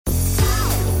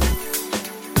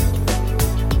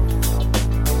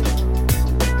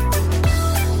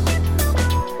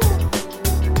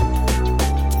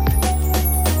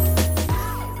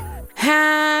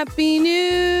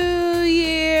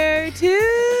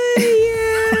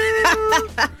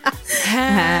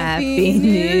Happy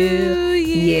New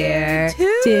Year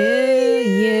to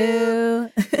you.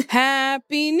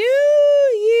 Happy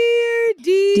New Year,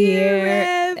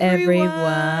 dear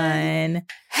everyone.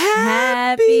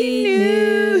 Happy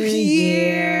New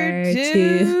Year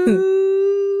to...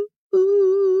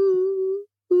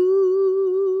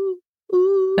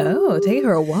 Oh, take it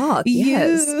for a walk.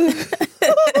 Yes.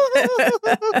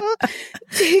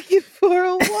 Take it for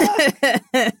a walk.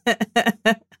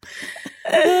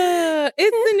 It's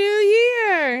the new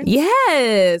year.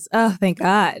 Yes. Oh, thank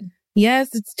God.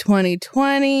 Yes, it's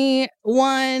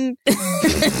 2021.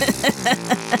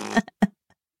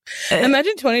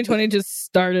 Imagine 2020 just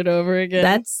started over again.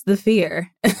 That's the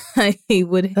fear. I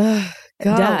would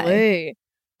die.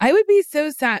 I would be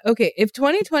so sad. Okay, if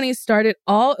 2020 started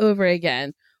all over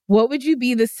again, what would you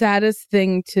be the saddest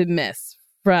thing to miss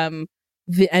from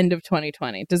the end of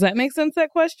 2020? Does that make sense, that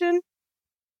question?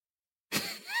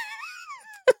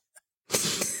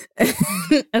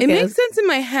 Okay. It makes sense in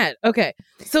my head. Okay.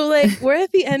 So like we're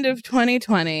at the end of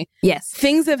 2020. Yes.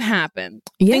 Things have happened.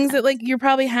 Yeah. Things that like you're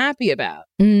probably happy about.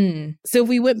 Mm. So if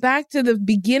we went back to the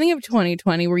beginning of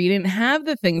 2020 where you didn't have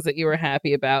the things that you were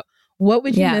happy about, what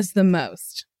would you miss the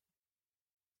most?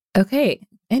 Okay.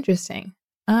 Interesting.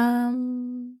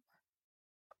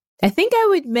 I think I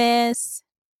would miss...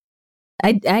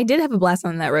 I did have a blast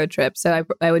on that road trip, so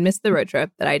I would miss the road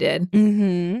trip that I did.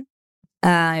 Mm-hmm.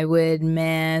 I would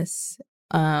miss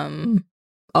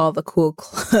all the cool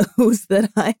clothes that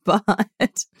I bought.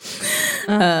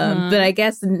 But I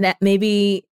guess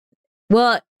maybe...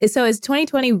 Well, so is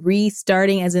 2020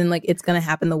 restarting as in like it's going to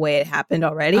happen the way it happened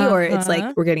already? Or it's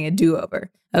like we're getting a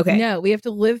do-over? Okay. No, we have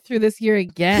to live through this year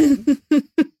again.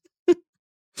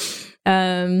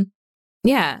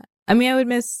 Yeah. I mean, I would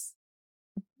miss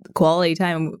quality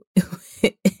time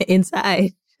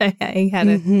inside. I had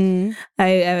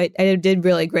I did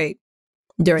really great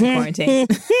during quarantine.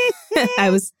 I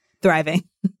was thriving.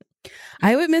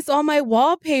 I would miss all my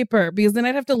wallpaper because then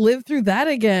I'd have to live through that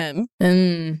again.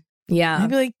 Yeah. I'd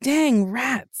be like, dang,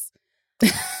 rats.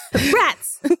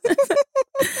 Rats.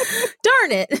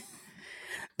 Darn it.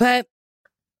 But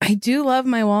I do love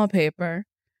my wallpaper.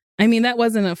 I mean, that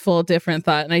wasn't a full different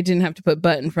thought and I didn't have to put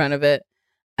but in front of it.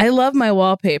 I love my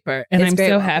wallpaper and I'm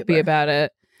so happy about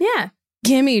it. Yeah.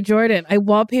 Kimmy, Jordan, I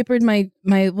wallpapered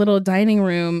my little dining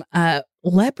room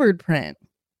leopard print.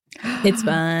 It's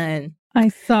fun. I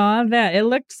saw that. It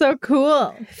looked so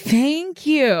cool. Thank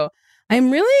you. I'm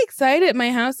really excited.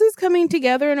 My house is coming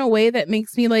together in a way that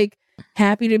makes me like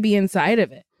happy to be inside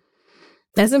of it.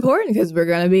 That's important because we're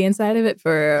going to be inside of it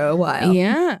for a while.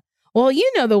 Yeah. Well, you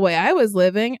know the way I was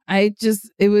living. It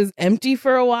was empty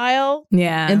for a while.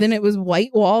 Yeah. And then it was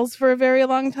white walls for a very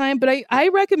long time. But I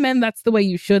recommend that's the way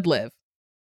you should live.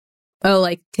 Oh,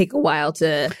 like take a while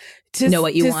to know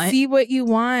what you want. To see what you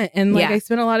want. And like I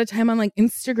spent a lot of time on like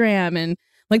Instagram and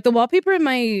like the wallpaper in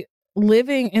my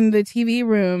living in the TV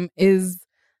room is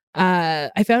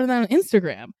I found it on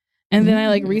Instagram. And then I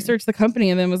like researched the company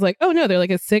and then was like, oh no, they're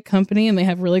like a sick company and they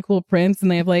have really cool prints and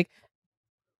they have like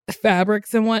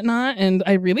fabrics and whatnot. And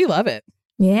I really love it.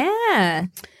 Yeah.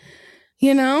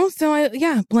 You know, so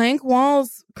blank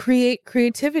walls create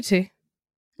creativity.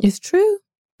 It's true.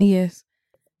 Yes.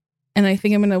 And I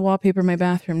think I'm going to wallpaper my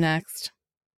bathroom next.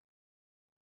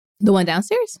 The one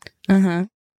downstairs? Uh-huh.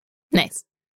 Nice.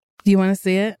 Do you want to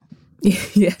see it?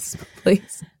 Yes,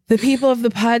 please. The people of the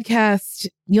podcast,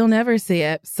 you'll never see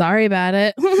it. Sorry about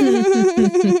it.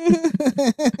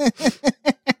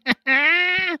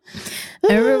 I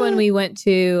remember when we went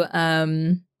to,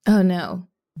 the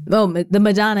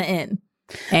Madonna Inn.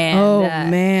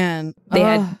 And, man. They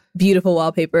had beautiful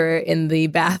wallpaper in the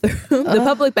bathroom, the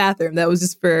public bathroom that was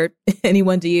just for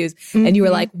anyone to use. And you were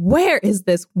like, where is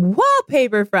this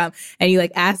wallpaper from? And you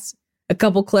like asked a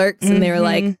couple clerks and they were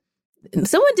like,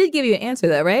 someone did give you an answer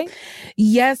though, right?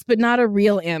 Yes, but not a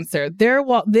real answer.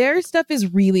 Their stuff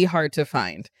is really hard to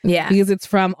find. Yeah. Because it's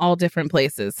from all different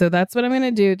places. So that's what I'm going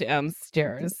to do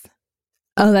downstairs.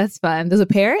 Oh, that's fun. Those are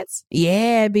parrots?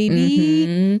 Yeah,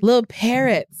 baby. Little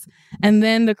parrots. And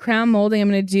then the crown molding I'm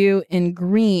going to do in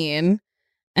green.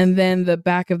 And then the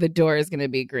back of the door is going to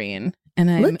be green. And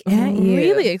I'm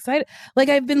really excited. Like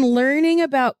I've been learning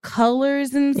about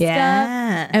colors and stuff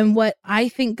and what I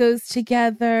think goes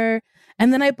together.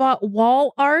 And then I bought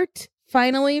wall art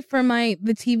finally for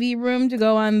the TV room to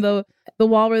go on the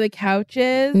wall where the couch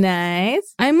is.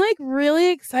 Nice. I'm like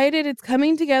really excited. It's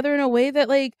coming together in a way that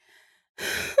like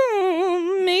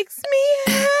makes me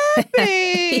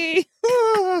happy.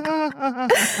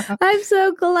 I'm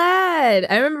so glad.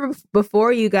 I remember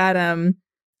before you got an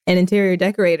interior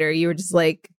decorator, you were just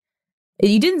like,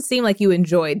 You didn't seem like you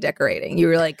enjoyed decorating. You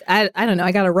were like, I don't know,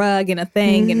 I got a rug and a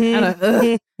thing, and I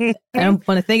don't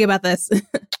want to think about this.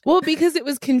 Well, because it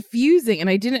was confusing and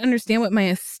I didn't understand what my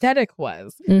aesthetic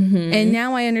was. And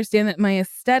now I understand that my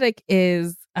aesthetic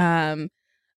is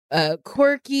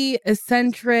quirky,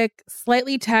 eccentric,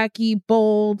 slightly tacky,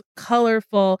 bold,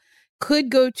 colorful,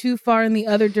 could go too far in the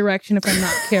other direction if I'm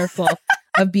not careful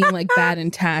of being like bad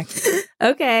and tacky.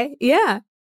 Okay. Yeah.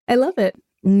 I love it.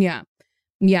 Yeah.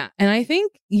 Yeah. And I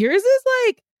think yours is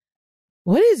like,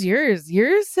 what is yours?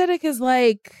 Your aesthetic is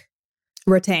like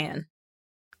rattan.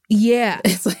 Yeah.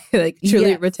 It's like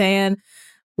truly rattan,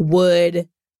 wood,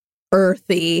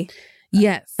 earthy.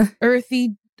 Yes.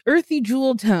 Earthy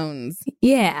jewel tones.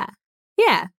 Yeah.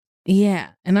 Yeah. Yeah.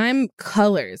 And I'm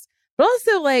colors. But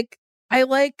also like I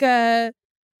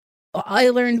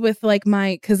learned with like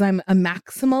because I'm a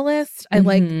maximalist. I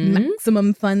like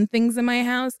maximum fun things in my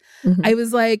house. I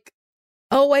was like,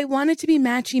 oh, I want it to be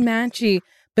matchy.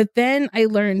 But then I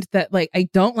learned that like I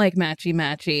don't like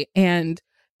matchy. And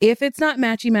if it's not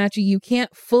matchy, you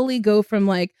can't fully go from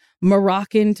like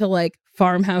Moroccan to like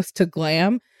farmhouse to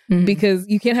glam because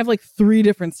you can't have like 3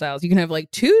 different styles. You can have like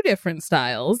 2 different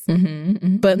styles,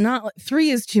 but not like 3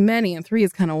 is too many and 3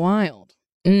 is kind of wild.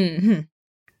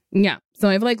 Yeah. So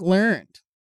I've like learned.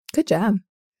 Good job.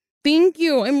 Thank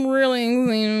you. I'm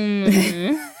really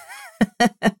excited.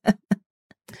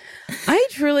 I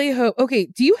truly hope. Okay.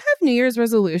 Do you have New Year's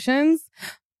resolutions?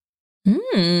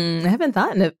 I haven't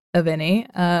thought of any.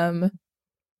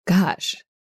 Gosh.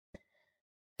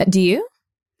 Do you?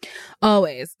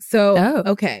 Always. So,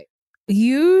 okay.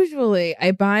 Usually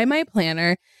I buy my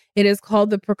planner. It is called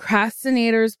the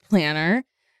Procrastinator's Planner.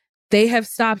 They have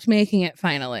stopped making it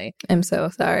finally. I'm so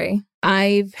sorry.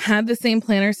 I've had the same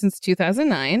planner since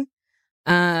 2009.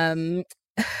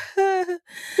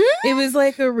 It was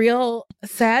like a real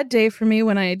sad day for me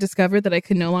when I discovered that I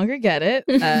could no longer get it.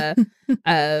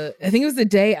 I think it was the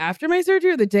day after my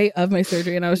surgery or the day of my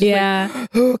surgery. And I was just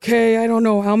like, okay, I don't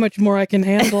know how much more I can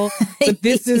handle, but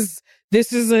this is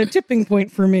a tipping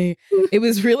point for me. It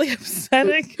was really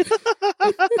upsetting.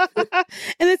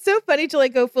 And it's so funny to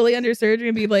like go fully under surgery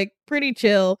and be like pretty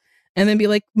chill and then be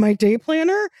like, my day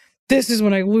planner? This is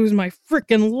when I lose my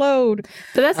freaking load.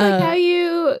 But that's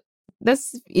like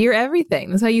that's your everything.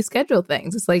 That's how you schedule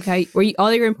things. It's like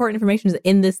all your important information is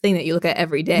in this thing that you look at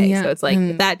every day. Yeah, so it's like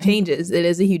if that changes, it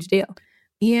is a huge deal.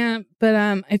 Yeah, but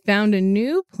I found a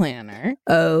new planner.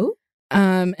 Oh.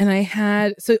 And I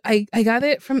got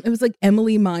it from, it was like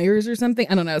Emily Myers or something.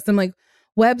 I don't know, some like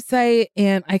website,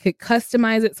 and I could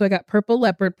customize it. So I got purple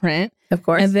leopard print, of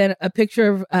course, and then a picture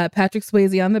of Patrick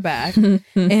Swayze on the back, and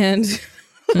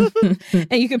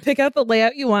and you can pick out the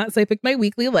layout you want. So I picked my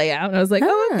weekly layout, and I was like,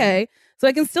 oh, okay. So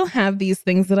I can still have these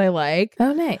things that I like.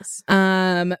 Oh, nice.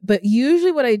 But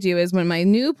usually what I do is when my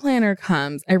new planner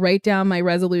comes, I write down my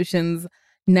resolutions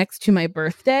next to my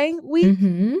birthday week.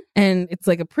 And it's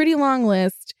like a pretty long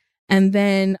list. And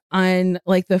then on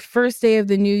like the first day of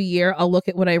the new year, I'll look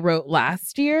at what I wrote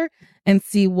last year and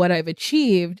see what I've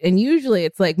achieved. And usually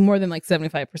it's like more than like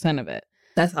 75% of it.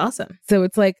 That's awesome. So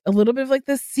it's like a little bit of like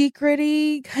the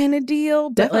secret-y kind of deal.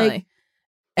 But definitely. Like,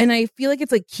 and I feel like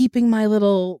it's like keeping my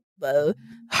little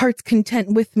heart's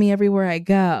content with me everywhere I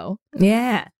go.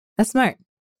 Yeah, that's smart.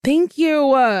 Thank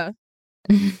you.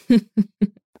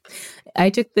 I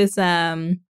took this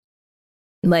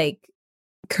like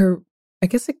I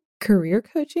guess a career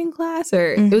coaching class,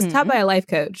 or it was taught by a life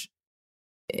coach.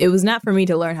 It was not for me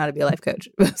to learn how to be a life coach.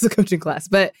 It was a coaching class,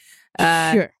 but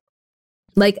sure,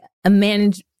 like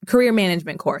a career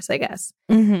management course, I guess.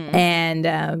 And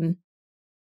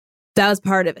that was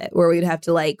part of it, where we'd have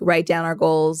to like write down our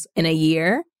goals in a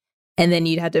year, and then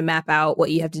you'd have to map out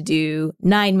what you have to do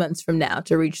 9 months from now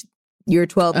to reach your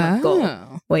 12-month goal.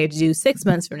 What you have to do 6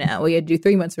 months from now, what you have to do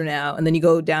 3 months from now, and then you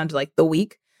go down to like the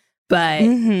week. But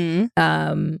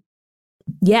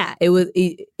yeah,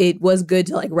 it was good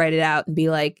to like write it out and be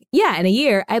like, yeah, in a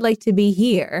year I'd like to be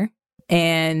here,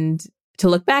 and to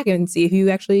look back and see if you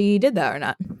actually did that or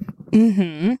not.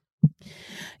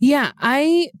 Yeah,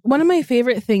 one of my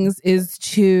favorite things is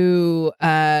to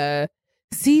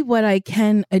see what I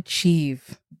can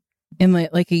achieve in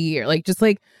like a year. Like just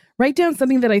like write down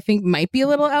something that I think might be a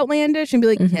little outlandish and be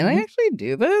like, can I actually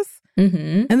do this?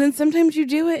 And then sometimes you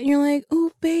do it and you're like,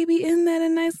 oh, baby, isn't that a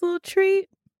nice little treat?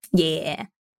 Yeah.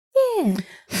 Yeah.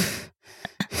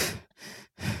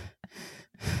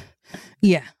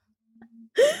 Yeah.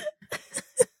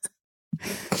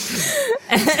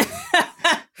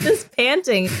 This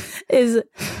panting is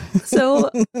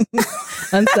so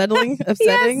unsettling,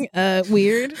 upsetting,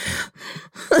 weird.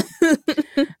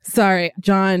 Sorry,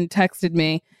 John texted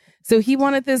me. So he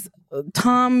wanted this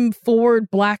Tom Ford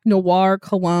Black Noir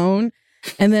cologne.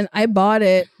 And then I bought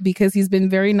it because he's been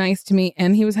very nice to me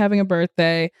and he was having a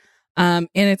birthday. And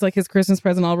it's like his Christmas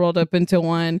present all rolled up into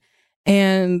one.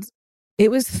 And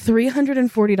it was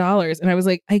 $340. And I was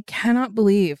like, I cannot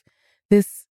believe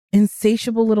this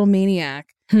insatiable little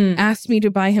maniac asked me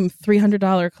to buy him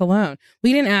 $300 cologne. Well,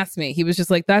 he didn't ask me. He was just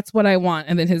like, that's what I want.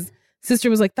 And then his sister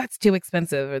was like, that's too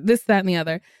expensive, or this, that, and the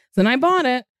other. So then I bought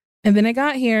it. And then I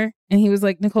got here and he was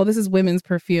like, Nicole, this is women's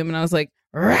perfume. And I was like,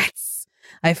 rats.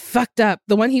 I fucked up.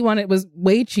 The one he wanted was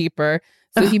way cheaper.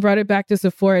 So he brought it back to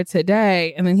Sephora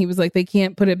today. And then he was like, they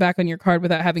can't put it back on your card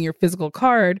without having your physical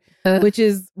card, which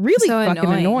is really so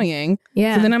fucking annoying.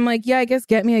 Yeah. So then I'm like, yeah, I guess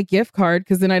get me a gift card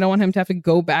because then I don't want him to have to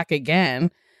go back again.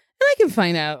 And I can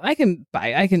find out. I can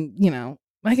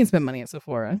spend money at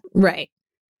Sephora. Right.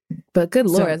 But good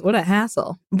Lord, what a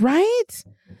hassle. Right?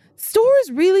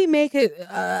 Stores really make it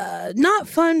not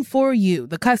fun for you,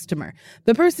 the customer,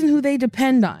 the person who they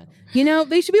depend on. You know,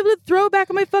 they should be able to throw it back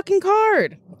on my fucking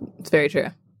card. It's very true.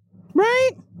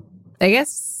 Right? I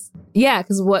guess, yeah,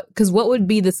 because what would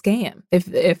be the scam?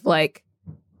 If like,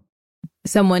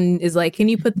 someone is like, can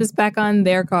you put this back on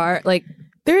their card? Like,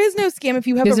 there is no scam if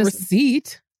you have a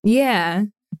receipt. Yeah.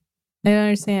 I don't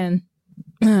understand.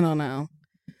 I don't know.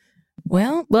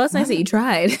 Well, it's nice that you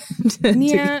tried.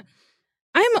 Yeah.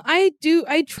 I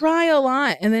try a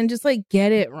lot and then just like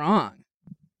get it wrong.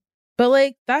 But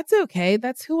like, that's okay.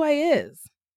 That's who I is.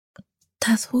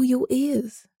 That's who you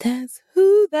is. That's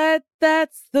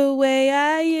the way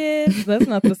I is. That's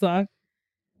not the song.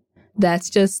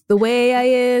 That's just the way I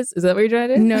is. Is that what you're trying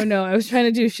to do? No. I was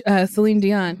trying to do Celine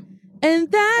Dion.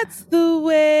 And that's the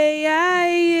way I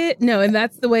is. No, and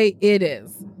that's the way it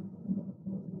is.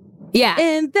 Yeah.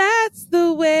 And that's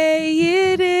the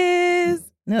way it is.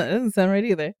 No, that doesn't sound right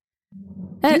either.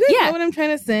 Do you guys know what I'm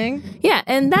trying to sing? Yeah,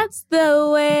 and that's the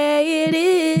way it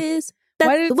is. That's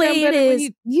Why did it the way it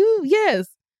is. Yes.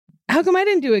 How come I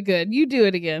didn't do it good? You do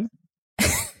it again.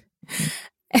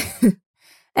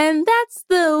 And that's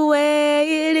the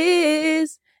way it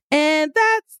is. And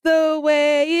that's the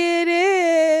way it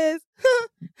is.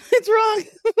 It's wrong.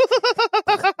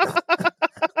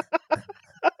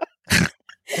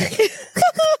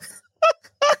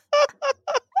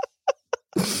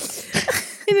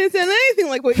 It didn't sound anything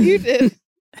like what you did.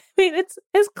 I mean, it's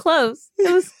close.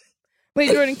 It was.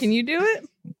 Wait, Jordan, can you do it?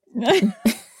 I'm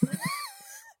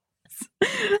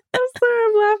sorry,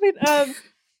 I'm laughing.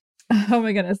 Oh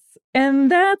my goodness.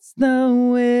 And that's the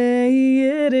way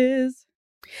it is.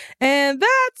 And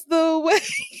that's the way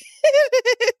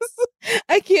it is.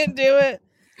 I can't do it.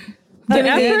 The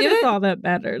effort is all that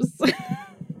matters.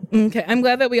 Okay, I'm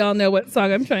glad that we all know what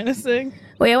song I'm trying to sing.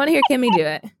 Wait, I want to hear Kimmy do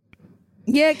it.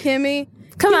 Yeah, Kimmy.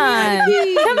 Come on.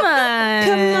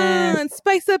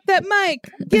 Spice up that mic.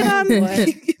 Get on the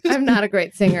mic. I'm not a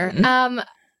great singer.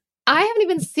 I haven't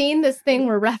even seen this thing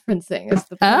we're referencing. Is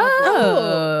the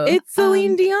problem. It's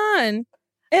Celine Dion.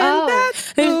 And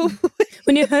that's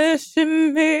when you hush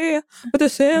me with a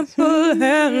simple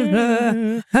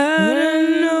hand, I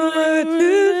don't know what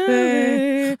to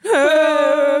say.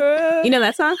 You know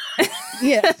that song?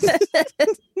 Yeah.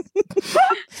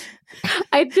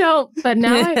 I don't, but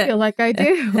now I feel like I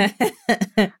do.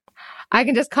 I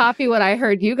can just copy what I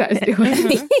heard you guys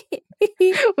doing,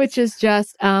 which is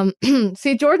just,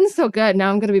 see, Jordan's so good.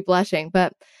 Now I'm going to be blushing,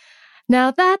 but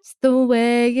now that's the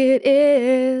way it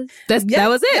is. That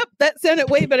was it. Yep, that sounded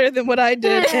way better than what I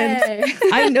did. Hey. And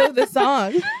I know the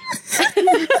song.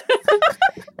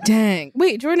 Dang.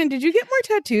 Wait, Jordan, did you get more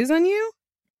tattoos on you?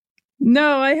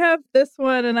 No, I have this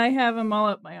one and I have them all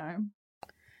up my arm.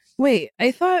 Wait,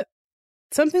 I thought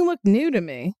something looked new to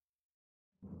me.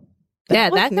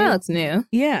 That kind of looks new.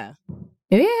 Yeah.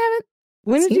 Maybe I haven't.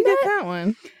 When did you get that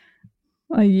one?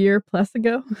 A year plus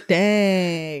ago.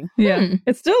 Dang. Yeah.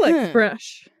 It still looks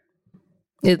fresh.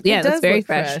 That's very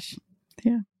fresh.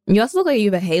 Yeah. You also look like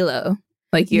you have a halo.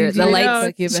 Like the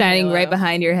light's shining right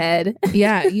behind your head.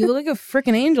 Yeah, you look like a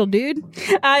freaking angel, dude.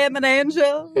 I am an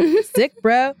angel. Sick,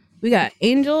 bro. We got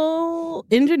angel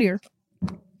engineer.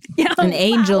 Yeah, an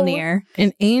angel near.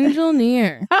 An angel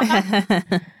near. I'll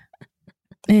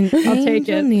take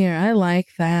it. Near. I like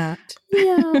that.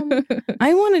 Yeah.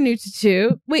 I want a new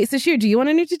tattoo. Wait, Sasheer, do you want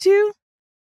a new tattoo?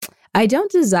 I don't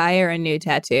desire a new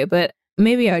tattoo, but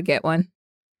maybe I would get one.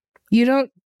 You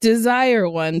don't desire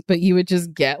one, but you would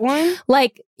just get one?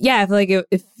 Like, yeah, if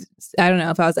I don't know,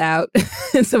 if I was out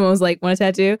and someone was like, want a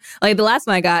tattoo? Like the last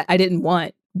one I got, I didn't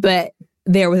want, but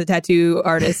there was a tattoo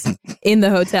artist in the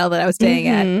hotel that I was staying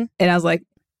at. And I was like,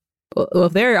 well,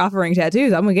 if they're offering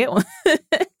tattoos, I'm going to get one.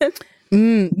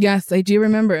 Yes, I do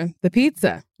remember. The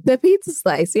pizza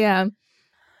slice, yeah.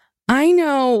 I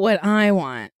know what I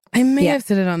want. I may have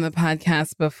said it on the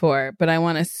podcast before, but I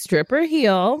want a stripper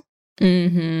heel.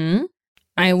 Mm-hmm.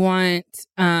 I want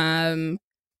a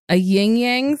yin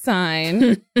yang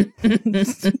sign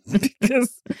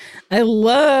because I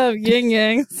love yin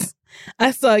yangs.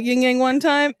 I saw yin yang one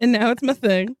time and now it's my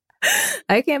thing.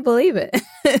 I can't believe it.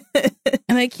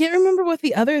 And I can't remember what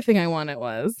the other thing I wanted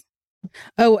was.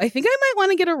 Oh, I think I might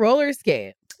want to get a roller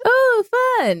skate. Oh,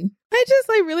 fun.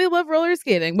 I really love roller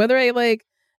skating. Whether I want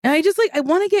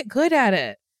to get good at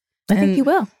it. I think you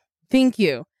will. Thank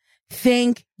you.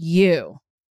 Thank you.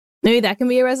 Maybe that can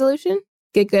be a resolution?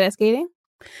 Get good at skating?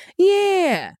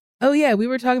 Yeah. Oh, yeah. We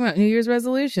were talking about New Year's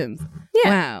resolutions. Yeah.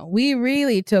 Wow. We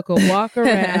really took a walk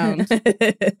around.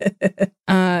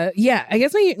 Yeah. I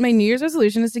guess my New Year's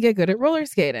resolution is to get good at roller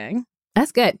skating.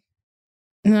 That's good.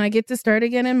 And I get to start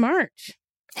again in March.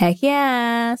 Heck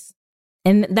yes.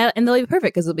 And they'll be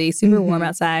perfect because it'll be super warm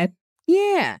outside.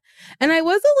 Yeah. And I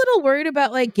was a little worried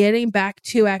about like getting back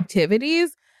to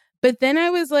activities. But then I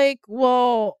was like,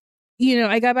 well,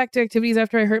 I got back to activities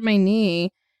after I hurt my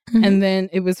knee. And then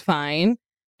it was fine.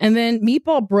 And then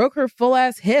Meatball broke her full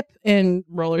ass hip in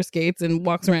roller skates and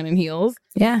walks around in heels.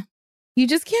 Yeah. You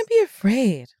just can't be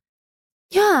afraid.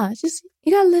 Yeah.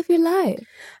 You gotta live your life.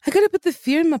 I gotta put the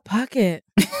fear in my pocket.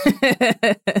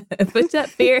 Put that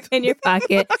fear in your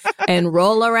pocket and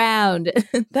roll around.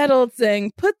 That old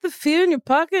saying, put the fear in your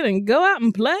pocket and go out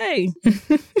and play.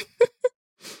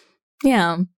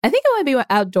 Yeah. I think I want to be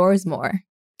outdoors more.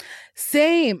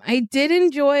 Same. I did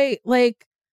enjoy, I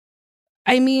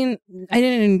didn't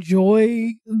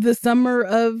enjoy the summer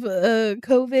of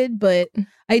COVID, but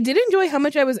I did enjoy how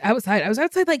much I was outside. I was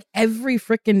outside every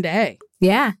freaking day.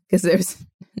 Yeah, because there's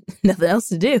nothing else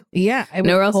to do. Yeah, I would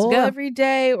nowhere else to go every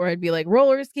day, or I'd be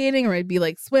roller skating, or I'd be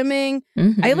swimming.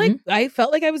 I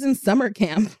felt like I was in summer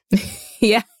camp.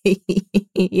 Yeah,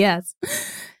 yes,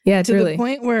 yeah, to truly. The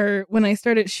point where when I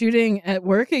started shooting at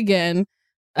work again,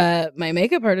 my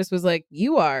makeup artist was like,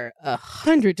 "You are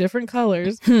 100 different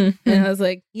colors," and I was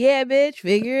like, "Yeah, bitch,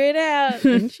 figure it out."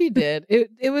 And she did.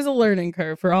 It was a learning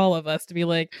curve for all of us to be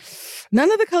like,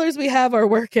 none of the colors we have are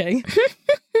working.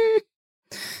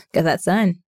 Got that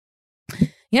sun.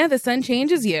 Yeah, the sun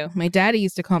changes you. My daddy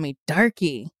used to call me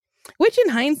darky, which in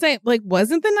hindsight,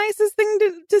 wasn't the nicest thing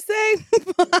to say.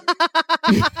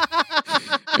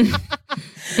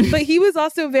 But he was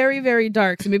also very, very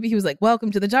dark. So maybe he was like,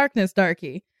 welcome to the darkness,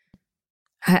 darky.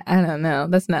 I don't know.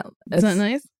 That's not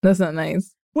nice. That's not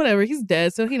nice. Whatever. He's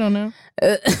dead, so he don't know.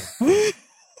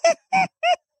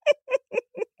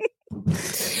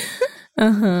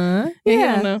 Uh-huh. Yeah. He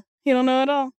don't know. He don't know at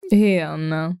all. He don't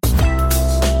know.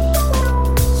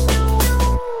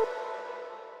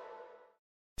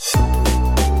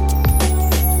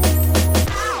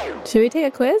 Should we take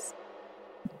a quiz?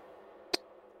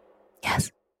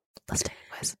 Yes. Let's take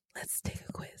a quiz. Let's take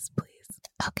a quiz, please.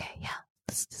 Okay, yeah.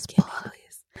 Let's just pull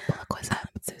a quiz.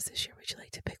 So Sasheer, would you like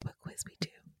to pick what quiz we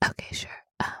do? Okay, sure.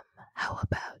 How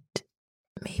about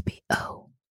maybe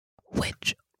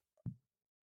which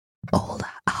old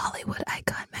Hollywood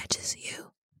icon matches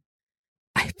you?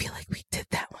 I feel like we did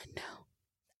that one. No.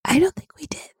 I don't think we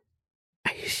did.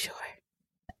 Are you sure?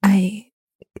 I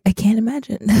can't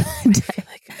imagine. I feel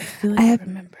like I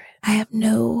remember it. I have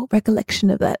no recollection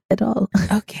of that at all.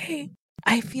 Okay.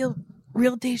 I feel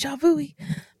real deja vu-y.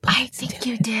 I think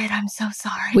you did. I'm so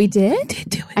sorry. We did? Did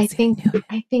do it. I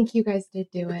think you guys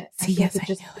did do it. See, yes, I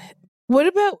knew it. What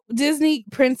about Disney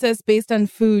princess based on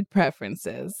food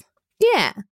preferences?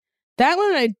 Yeah. That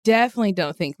one I definitely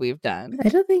don't think we've done. I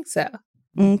don't think so.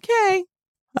 Okay.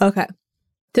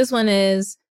 This one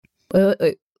is...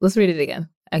 Wait. Let's read it again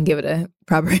and give it a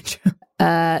proper intro.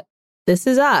 This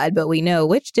is odd, but we know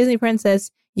which Disney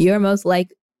princess you're most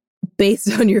like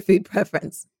based on your food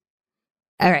preference.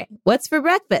 All right. What's for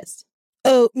breakfast?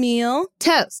 Oatmeal.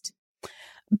 Toast.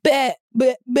 Bags.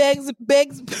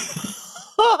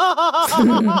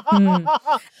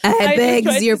 I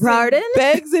begs your pardon?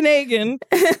 Bags and egg.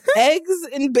 Eggs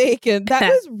and bacon. That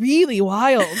was really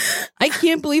wild. I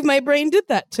can't believe my brain did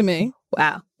that to me.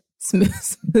 Wow.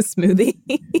 Smoothie.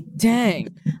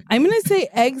 Dang. I'm going to say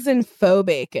eggs and faux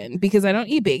bacon because I don't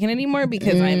eat bacon anymore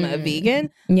because I'm a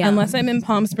vegan. Yeah. Unless I'm in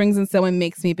Palm Springs and someone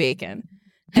makes me bacon.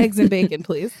 Eggs and bacon,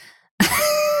 please.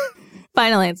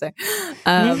 Final answer.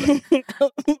 I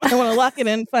want to lock it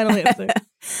in. Final answer.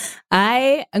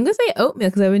 I'm going to say oatmeal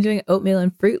because I've been doing oatmeal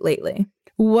and fruit lately.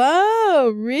 Whoa,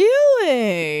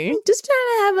 really? Just trying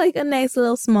to have a nice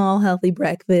little small healthy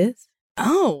breakfast.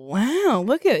 Oh, wow.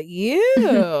 Look at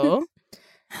you.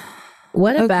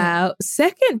 What about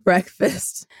second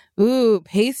breakfast? Ooh,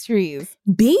 pastries.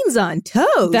 Beans on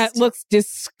toast. That looks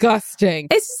disgusting.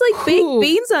 It's just like baked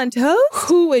beans on toast?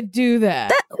 Who would do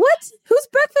that? What? Whose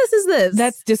breakfast is this?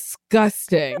 That's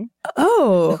disgusting.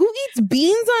 Oh. Who eats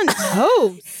beans on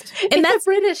toast? And that's a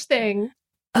British thing.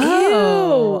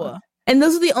 Oh. Ew. And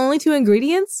those are the only 2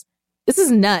 ingredients? This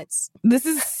is nuts. This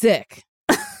is sick.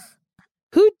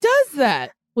 Who does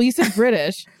that? Well, you said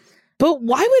British, but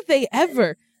why would they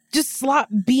ever just slop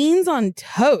beans on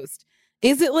toast?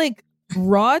 Is it like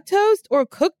raw toast or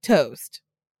cooked toast?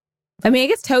 I mean, I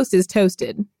guess toast is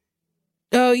toasted.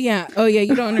 Oh, yeah.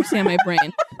 You don't understand my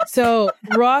brain. So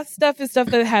raw stuff is stuff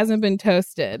that hasn't been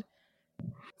toasted.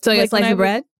 So like a slice of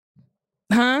bread?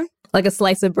 Huh? Like a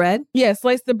slice of bread? Yeah,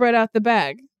 slice the bread out the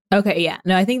bag. Okay, yeah.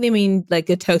 No, I think they mean like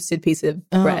a toasted piece of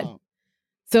bread.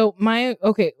 So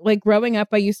like growing up,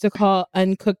 I used to call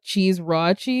uncooked cheese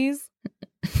raw cheese.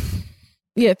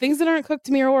 Yeah, things that aren't cooked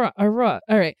to me are raw.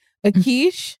 All right. A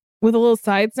quiche with a little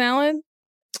side salad.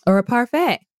 Or a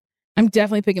parfait. I'm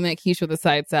definitely picking that quiche with a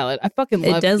side salad. I fucking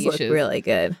love quiches. It does look really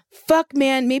good. Fuck,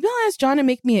 man. Maybe I'll ask John to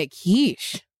make me a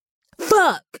quiche.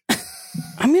 Fuck.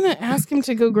 I'm going to ask him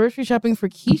to go grocery shopping for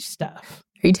quiche stuff.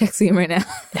 Are you texting him right now?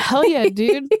 Hell yeah,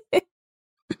 dude.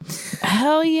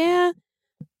 Hell yeah.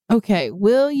 Okay,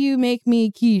 will you make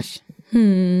me quiche?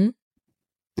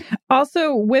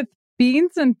 Also, with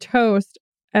beans and toast,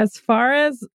 as far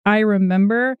as I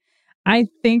remember, I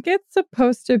think it's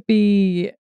supposed to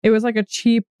be, it was like a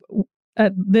cheap,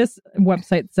 this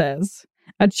website says,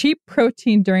 a cheap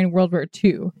protein during World War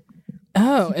II.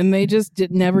 Oh, and they just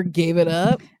never gave it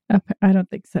up? I don't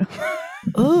think so.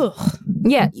 Ugh.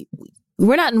 Yeah,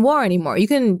 we're not in war anymore. You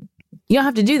don't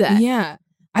have to do that. Yeah.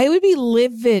 I would be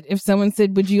livid if someone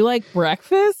said, "Would you like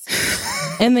breakfast?"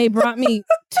 and they brought me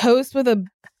toast with a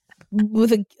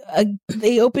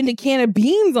they opened a can of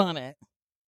beans on it.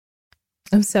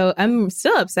 I'm still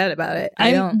upset about it.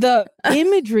 The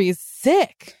imagery is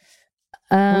sick.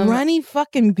 Runny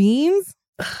fucking beans.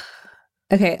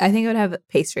 Okay, I think I would have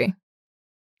pastry.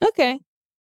 Okay.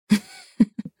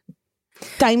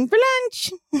 Time for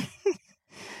lunch.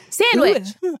 Sandwich.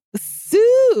 Ooh.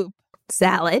 Soup.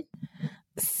 Salad.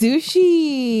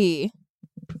 Sushi.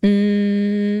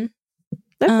 I'd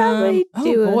probably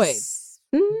do boy.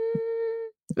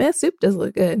 Man, soup does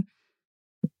look good.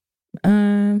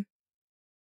 I'll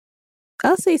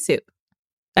say soup.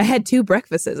 I had 2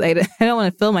 breakfasts. I don't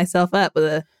want to fill myself up with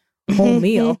a whole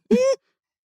meal.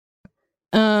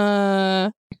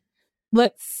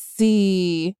 Let's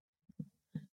see.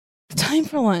 Time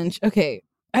for lunch. Okay.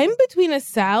 I'm between a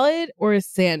salad or a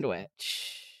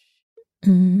sandwich.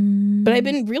 But I've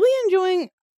been really enjoying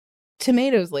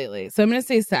tomatoes lately. So I'm going to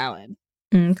say salad.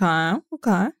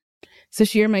 Okay.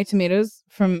 Sasheer, my tomatoes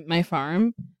from my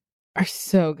farm are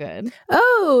so good.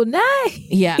 Oh, nice.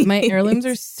 Yeah, my heirlooms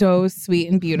are so sweet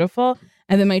and beautiful.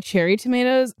 And then my cherry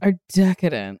tomatoes are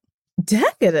decadent.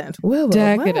 Decadent? Whoa,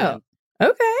 decadent. Whoa.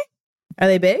 Okay. Are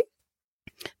they big?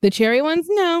 The cherry ones,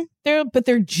 no.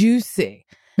 They're juicy.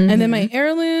 And then my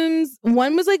heirlooms,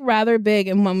 one was like rather big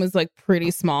and one was like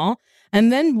pretty small.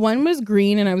 And then one was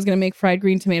green and I was going to make fried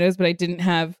green tomatoes, but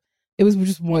it was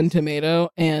just one tomato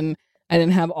and I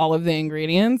didn't have all of the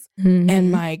ingredients.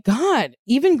 And my God,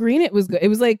 even green, it was good. It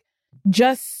was like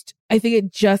I think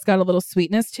it just got a little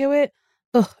sweetness to it.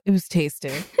 Oh, it was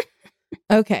tasty.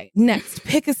 Okay, next,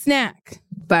 pick a snack.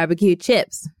 Barbecue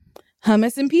chips.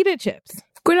 Hummus and pita chips.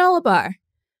 Granola bar.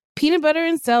 Peanut butter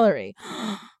and celery.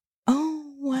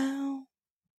 Oh, wow.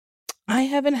 I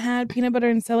haven't had peanut butter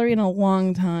and celery in a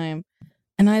long time.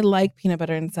 And I like peanut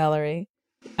butter and celery.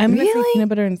 I'm going to say peanut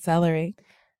butter and celery.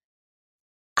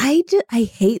 I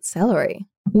hate celery.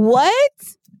 What?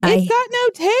 It's got no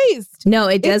taste. No,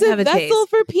 it does have a taste. It's a vessel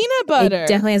for peanut butter. It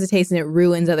definitely has a taste and it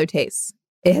ruins other tastes.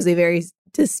 It has a very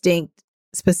distinct,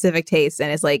 specific taste.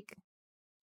 And it's like,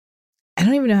 I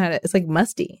don't even know how to, it's like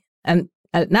musty. And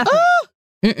not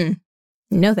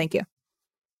no, thank you.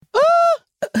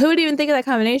 Who would even think of that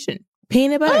combination?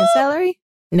 Peanut butter and celery?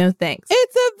 No, thanks.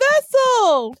 It's a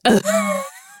vessel.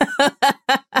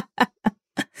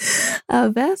 A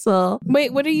vessel.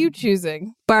 Wait, what are you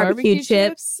choosing? Barbecue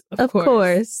chips? Of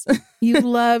course. You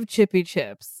love chippy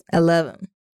chips. I love them.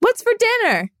 What's for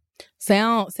dinner?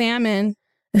 Salmon.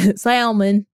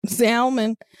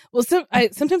 Salmon. Well,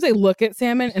 sometimes I look at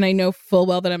salmon and I know full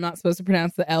well that I'm not supposed to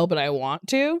pronounce the L, but I want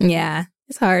to. Yeah,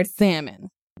 it's hard. Salmon.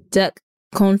 Duck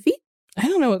confit? I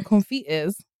don't know what confit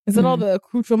is. Is it all the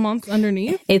accoutrements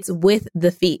underneath? It's with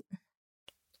the feet.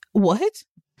 What?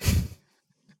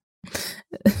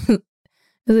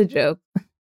 It's a joke.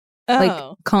 Oh.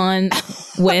 Like con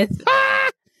with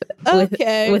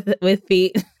Okay. With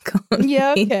feet.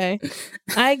 Yeah, okay.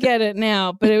 I get it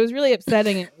now, but it was really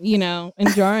upsetting,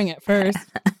 and jarring at first.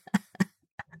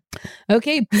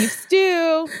 Okay, beef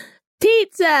stew.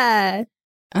 Pizza.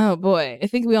 Oh boy, I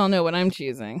think we all know what I'm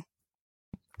choosing.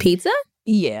 Pizza?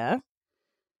 Yeah.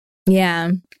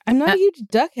 Yeah. I'm not a huge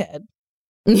duck head.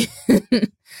 I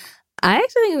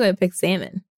actually think I'm going to pick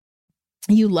salmon.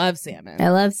 You love salmon. I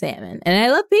love salmon. And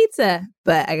I love pizza,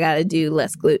 but I got to do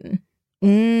less gluten.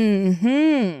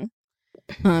 Mm-hmm.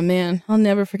 Oh, man. I'll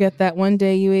never forget that one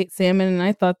day you ate salmon and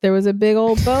I thought there was a big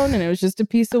old bone and it was just a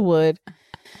piece of wood.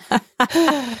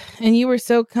 And you were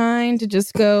so kind to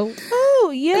just go,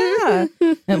 oh, yeah.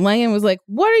 And Langan was like,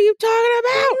 what are you talking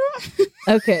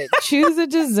about? Okay, choose a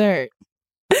dessert.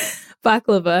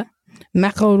 Baklava.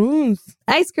 Macaroons.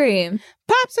 Ice cream.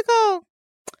 Popsicle.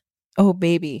 Oh,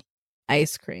 baby.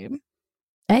 Ice cream.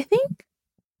 I think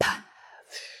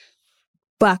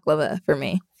baklava for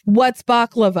me. What's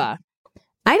baklava?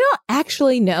 I don't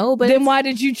actually know, but then why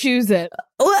did you choose it?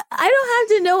 Well, I don't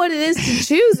have to know what it is to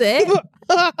choose it.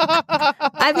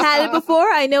 I've had it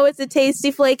before. I know it's a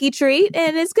tasty, flaky treat,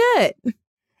 and it's good.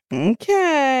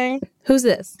 Okay. Who's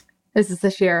this? This is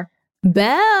Sasheer.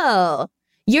 Belle.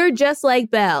 You're just like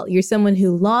Belle. You're someone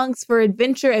who longs for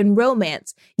adventure and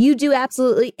romance. You do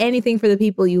absolutely anything for the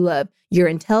people you love. You're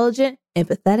intelligent,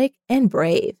 empathetic, and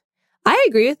brave. I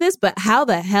agree with this, but how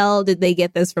the hell did they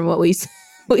get this from what we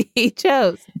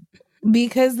chose?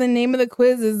 Because the name of the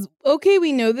quiz is, okay,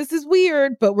 we know this is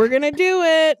weird, but we're going to do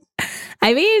it.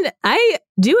 I mean, I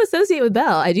do associate with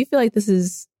Belle. I do feel like this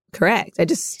is correct.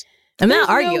 I'm not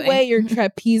arguing. There's no way you're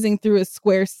trapezing through a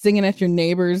square singing at your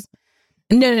neighbors.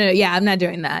 No. Yeah, I'm not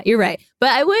doing that. You're right. But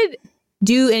I would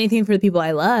do anything for the people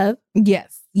I love.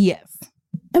 Yes.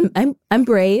 I'm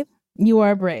brave. You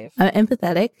are brave. I'm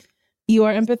empathetic. You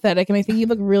are empathetic, and I think you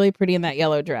look really pretty in that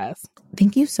yellow dress.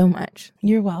 Thank you so much.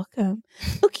 You're welcome.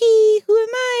 Okay, who am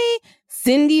I?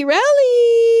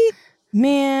 Cinderella.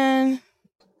 Man.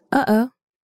 Uh-oh.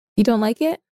 You don't like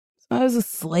it? So I was a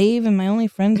slave and my only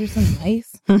friends are some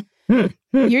mice.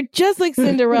 You're just like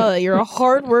Cinderella. You're a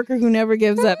hard worker who never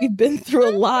gives up. You've been through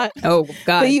a lot. Oh,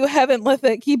 God. But you haven't let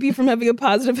that keep you from having a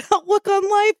positive outlook on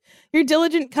life. You're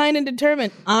diligent, kind, and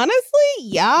determined. Honestly,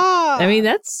 yeah. I mean,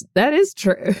 that is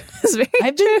true. It's very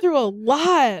I've true. been through a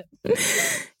lot.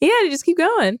 Yeah, just keep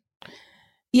going.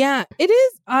 Yeah, it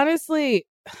is. Honestly,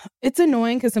 it's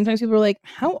annoying because sometimes people are like,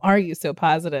 how are you so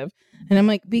positive? And I'm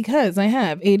like, because I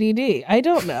have ADD. I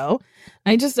don't know.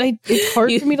 It's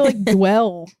hard for me to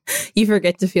dwell. You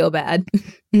forget to feel bad.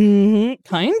 Mm-hmm,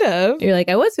 kind of. You're like,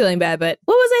 I was feeling bad, but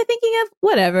what was I thinking of?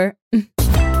 Whatever.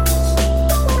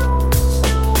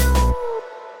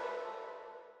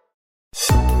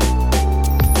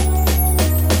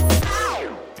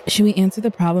 Should we answer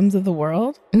the problems of the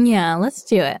world? Yeah, let's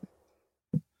do it.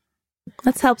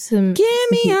 Let's help some.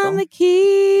 Give me people. on the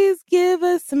keys. Give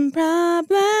us some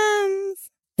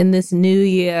problems. In this new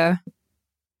year,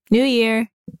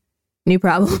 new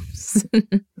problems.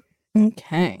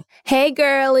 Okay. Hey,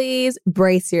 girlies,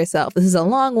 brace yourself. This is a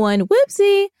long one.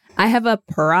 Whoopsie. I have a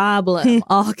problem,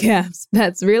 all caps,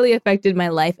 that's really affected my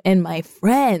life and my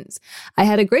friends. I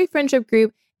had a great friendship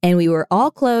group and we were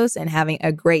all close and having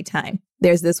a great time.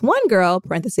 There's this one girl,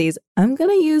 parentheses, I'm going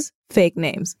to use fake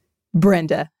names.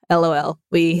 Brenda, LOL.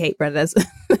 We hate Brendas.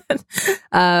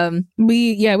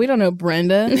 We don't know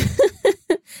Brenda.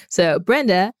 So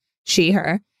Brenda, she,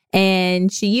 her, and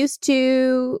she used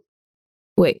to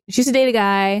date a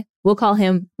guy. We'll call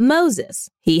him Moses,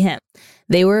 he, him.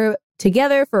 They were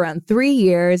together for around 3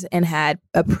 years and had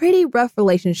a pretty rough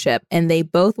relationship, and they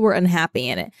both were unhappy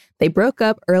in it. They broke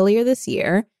up earlier this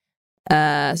year.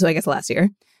 So I guess last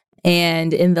year.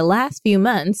 And in the last few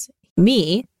months,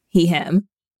 me, he, him,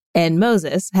 and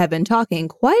Moses have been talking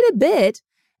quite a bit,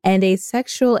 and a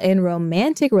sexual and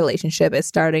romantic relationship is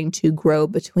starting to grow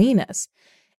between us.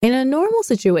 In a normal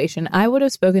situation, I would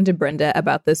have spoken to Brenda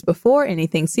about this before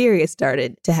anything serious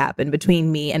started to happen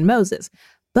between me and Moses.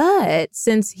 But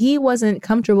since he wasn't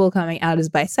comfortable coming out as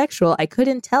bisexual, I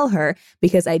couldn't tell her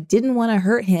because I didn't want to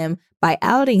hurt him by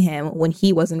outing him when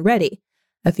he wasn't ready.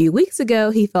 A few weeks ago,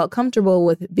 he felt comfortable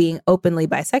with being openly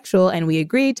bisexual, and we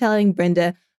agreed telling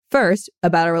Brenda first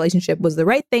about our relationship was the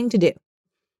right thing to do.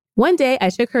 One day, I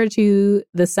took her to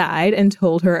the side and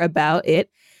told her about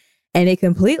it, and it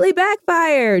completely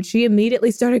backfired. She immediately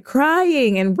started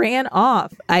crying and ran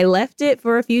off. I left it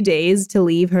for a few days to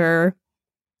leave her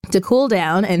to cool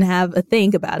down and have a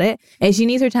think about it, and she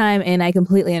needs her time, and I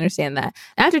completely understand that.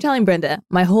 After telling Brenda,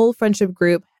 my whole friendship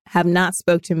group have not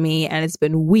spoke to me, and it's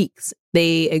been weeks.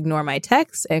 They ignore my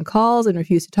texts and calls and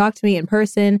refuse to talk to me in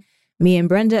person. Me and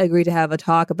Brenda agreed to have a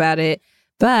talk about it,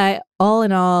 But all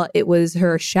in all, it was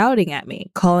her shouting at me,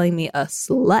 calling me a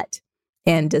slut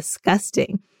and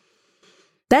disgusting.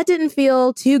 That didn't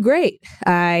feel too great.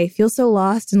 I feel so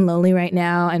lost and lonely right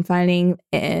now, and finding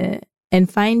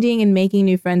and making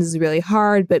new friends is really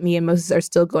hard, but me and Moses are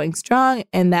still going strong,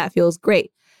 and that feels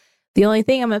great. The only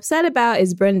thing I'm upset about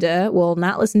is Brenda will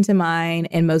not listen to mine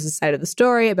and Moses' side of the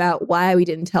story about why we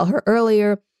didn't tell her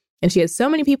earlier, and she has so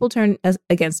many people turn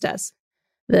against us.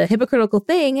 The hypocritical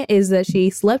thing is that she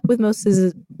slept with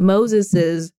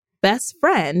Moses's best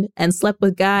friend and slept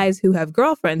with guys who have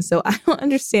girlfriends, so I don't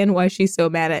understand why she's so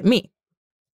mad at me.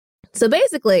 So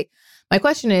basically, my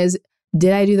question is,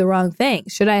 did I do the wrong thing?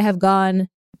 Should I have gone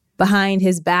behind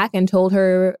his back and told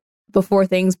her before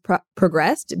things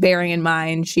progressed, bearing in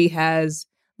mind she has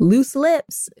loose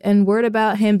lips and word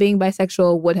about him being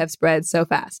bisexual would have spread so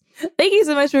fast? Thank you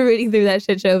so much for reading through that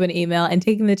shit show of an email and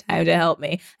taking the time to help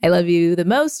me. I love you the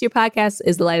most. Your podcast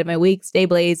is the light of my week. Stay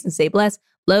blazed and stay blessed.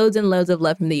 Loads and loads of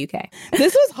love from the UK.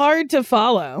 This was hard to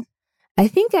follow. I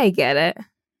think I get it.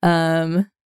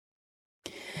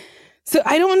 So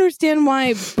I don't understand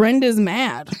why Brenda's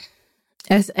mad.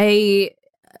 I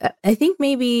think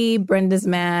maybe Brenda's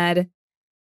mad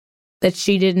that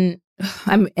she didn't.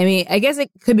 I mean, I guess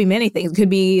it could be many things. It could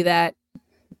be that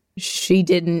she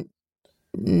didn't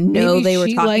know Maybe they were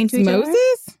she talking likes to each other.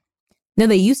 Moses? No,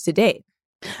 they used to date.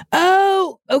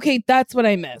 Oh, okay. That's what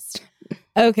I missed.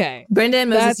 Okay. Brenda and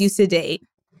Moses used to date.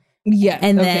 Yes.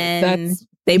 And okay, then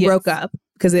they broke up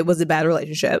because it was a bad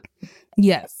relationship.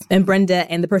 Yes. And Brenda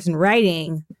and the person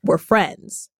writing were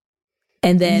friends.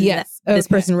 And then this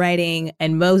person writing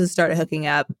and Moses started hooking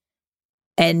up.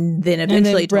 And then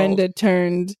eventually Brenda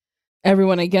turned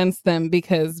everyone against them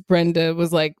because Brenda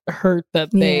was like hurt that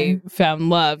they found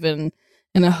love in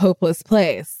a hopeless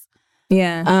place.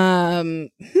 Yeah.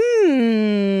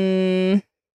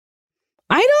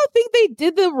 I don't think they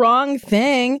did the wrong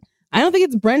thing. I don't think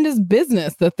it's Brenda's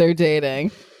business that they're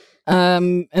dating.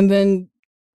 And then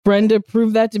Brenda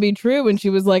proved that to be true when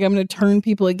she was like, I'm going to turn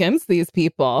people against these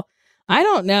people. I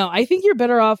don't know. I think you're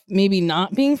better off maybe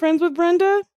not being friends with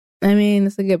Brenda. I mean,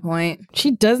 that's a good point.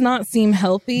 She does not seem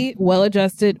healthy,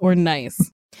 well-adjusted, or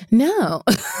nice. No.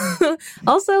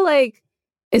 Also, like,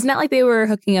 it's not like they were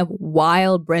hooking up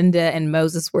while Brenda and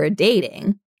Moses were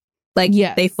dating. Like,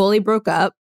 they fully broke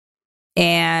up.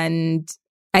 And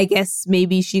I guess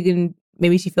maybe she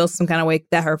feels some kind of way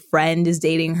that her friend is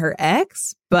dating her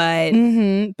ex, but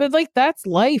but like that's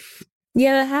life.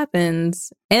 Yeah, that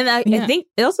happens. And I think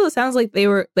it also sounds like they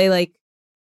like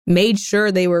made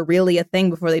sure they were really a thing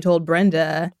before they told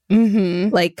Brenda,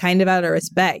 like kind of out of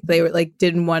respect. They were like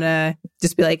didn't want to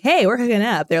just be like, hey, we're hooking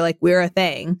up. They're like, we're a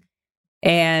thing.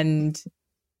 And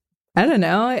I don't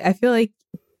know. I feel like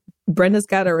Brenda's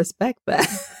got to respect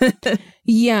that.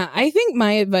 Yeah, I think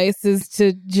my advice is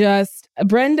to just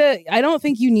Brenda. I don't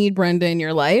think you need Brenda in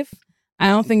your life. I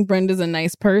don't think Brenda's a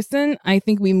nice person. I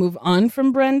think we move on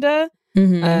from Brenda.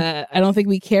 I don't think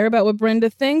we care about what Brenda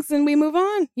thinks and we move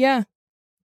on. Yeah.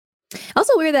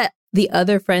 Also weird that the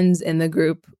other friends in the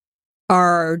group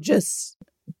are just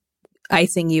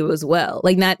icing you as well.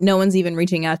 Like no one's even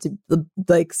reaching out to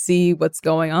like see what's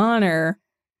going on or.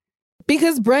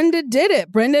 Because Brenda did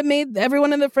it. Brenda made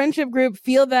everyone in the friendship group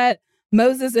feel that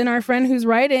Moses and our friend who's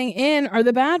writing in are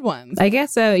the bad ones. I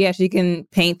guess so. Yeah, she can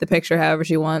paint the picture however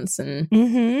she wants and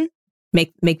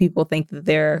make people think that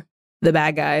they're the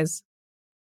bad guys.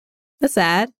 That's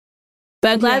sad.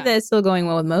 But I'm glad that it's still going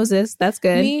well with Moses. That's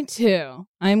good. Me too.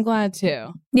 I'm glad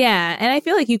too. Yeah, and I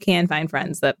feel like you can find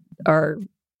friends that are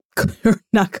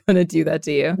not going to do that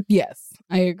to you. Yes,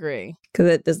 I agree. Because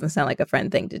it doesn't sound like a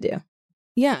friend thing to do.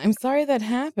 Yeah, I'm sorry that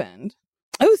happened.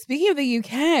 Oh, speaking of the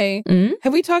UK,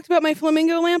 have we talked about my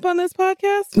flamingo lamp on this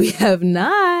podcast? We have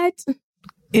not.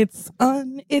 It's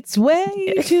on its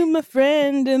way to my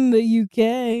friend in the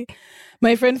UK.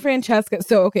 My friend Francesca.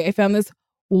 So, okay, I found this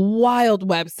wild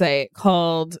website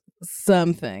called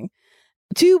something.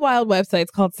 2 wild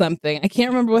websites called something. I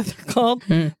can't remember what they're called,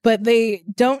 but they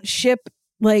don't ship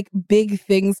like big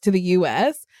things to the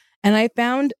US. And I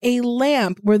found a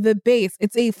lamp where the base,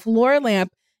 it's a floor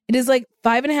lamp. It is like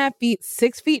 5.5 feet,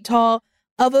 6 feet tall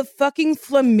of a fucking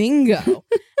flamingo.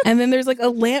 And then there's like a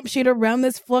lampshade around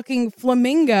this fucking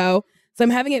flamingo. So I'm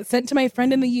having it sent to my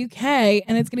friend in the UK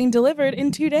and it's getting delivered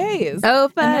in 2 days. Oh,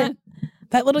 fun.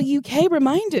 That little UK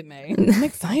reminded me. I'm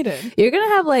excited. You're going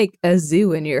to have like a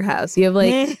zoo in your house. You have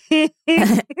like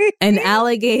an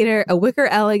alligator, a wicker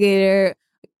alligator,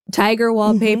 tiger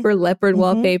wallpaper, leopard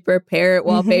wallpaper, parrot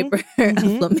wallpaper, a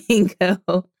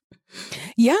flamingo.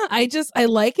 Yeah, I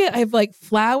like it. I have like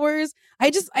flowers.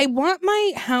 I want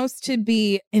my house to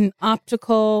be an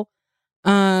optical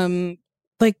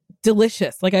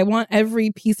delicious. Like I want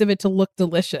every piece of it to look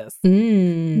delicious.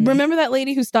 Remember that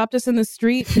lady who stopped us in the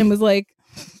street and was like,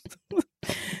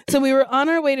 so we were on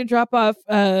our way to drop off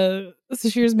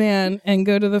Sasheer's man and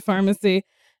go to the pharmacy.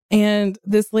 And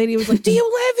this lady was like, do you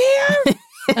live here?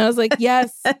 And I was like,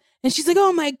 yes. And she's like,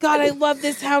 oh my God, I love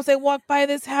this house. I walked by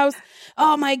this house.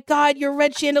 Oh my God, your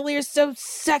red chandelier is so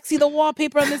sexy. The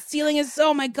wallpaper on the ceiling is,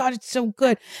 oh my God, it's so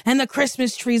good. And the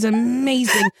Christmas tree is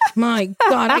amazing. My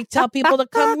God, I tell people to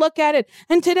come look at it.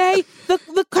 And today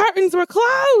the curtains were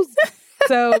closed.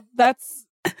 So that's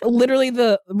literally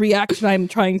the reaction I'm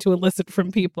trying to elicit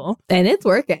from people. And it's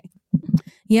working.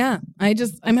 Yeah,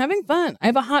 I'm having fun. I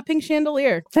have a hot pink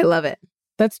chandelier. I love it.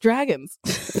 That's dragons.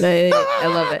 I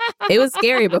love it. It was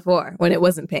scary before when it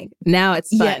wasn't pink. Now it's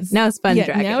fun. Yes. Now it's fun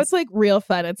dragons. Now it's like real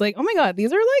fun. It's like, oh my God,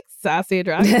 these are like sassy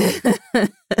dragons.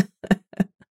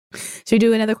 Should we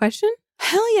do another question?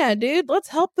 Hell yeah, dude. Let's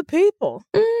help the people.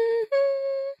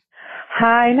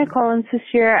 Hi, Nicole and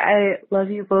Sasheer. I love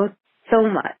you both so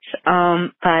much.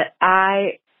 But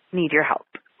I need your help.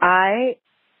 I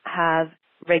have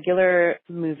regular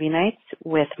movie nights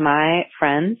with my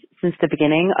friends since the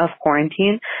beginning of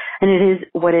quarantine, and it is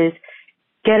what is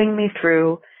getting me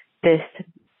through this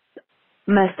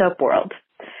messed up world.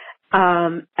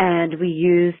 And we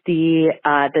use the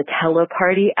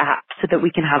Teleparty app so that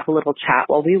we can have a little chat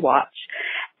while we watch.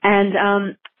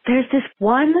 And there's this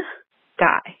one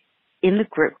guy in the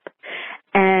group,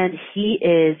 and he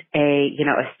is a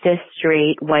cis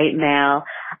straight white male.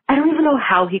 I don't even know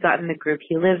how he got in the group.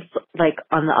 He lives like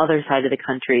on the other side of the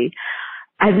country.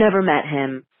 I've never met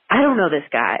him. I don't know this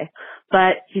guy,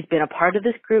 but he's been a part of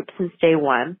this group since day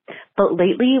one. But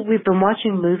lately we've been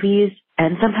watching movies,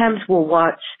 and sometimes we'll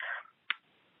watch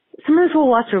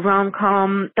a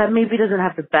rom-com that maybe doesn't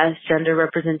have the best gender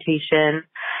representation.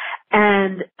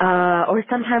 And, or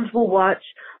sometimes we'll watch,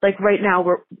 like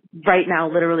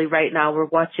literally right now, we're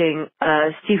watching a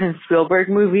Steven Spielberg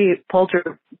movie,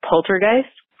 Poltergeist.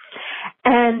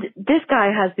 And this guy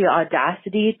has the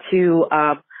audacity to,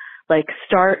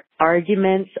 start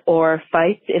arguments or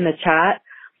fights in the chat.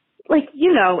 Like,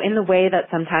 in the way that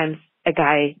sometimes a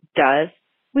guy does.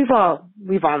 We've all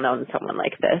known someone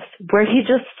like this, where he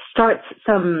just starts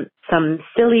some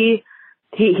silly,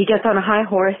 he gets on a high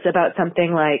horse about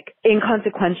something like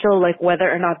inconsequential, like whether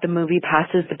or not the movie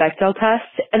passes the Bechdel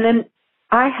test. And then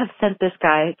I have sent this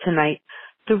guy tonight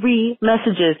 3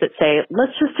 messages that say,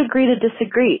 let's just agree to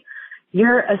disagree.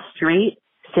 You're a straight,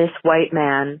 cis white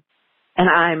man, and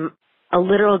I'm a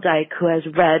literal dyke who has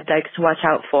read Dykes to Watch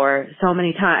Out For so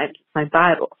many times, my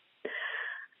Bible.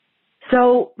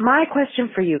 So my question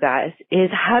for you guys is,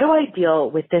 how do I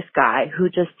deal with this guy who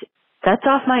just sets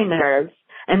off my nerves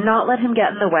and not let him get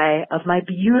in the way of my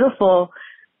beautiful,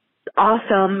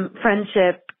 awesome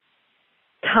friendship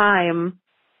time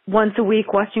once a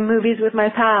week watching movies with my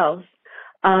pals?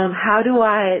 How do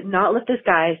I not let this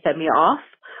guy set me off?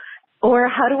 Or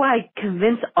how do I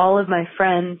convince all of my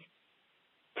friends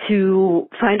to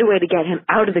find a way to get him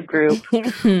out of the group?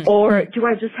 Or do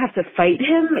I just have to fight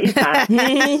him? Is that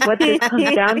what this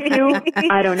comes down to?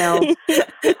 I don't know.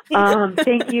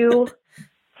 Thank you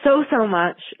so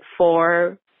much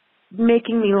for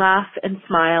making me laugh and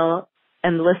smile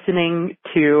and listening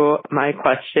to my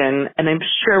question. And I'm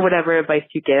sure whatever advice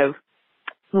you give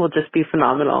will just be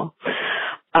phenomenal.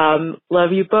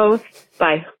 Love you both.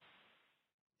 Bye.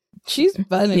 She's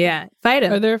funny. Yeah, fight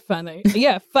him. Or they're funny.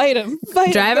 Yeah, fight him.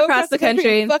 Drive across the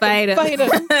country and fight him.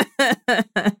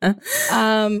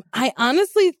 I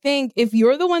honestly think if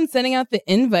you're the one sending out the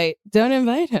invite, don't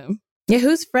invite him. Yeah,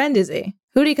 whose friend is he?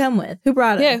 Who did he come with? Who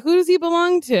brought him? Yeah, who does he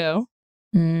belong to?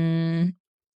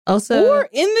 Also, or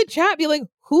in the chat, be like,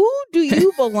 who do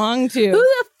you belong to? Who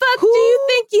the fuck do you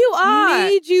think you are?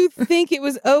 Made you think it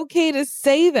was okay to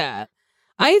say that?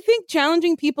 I think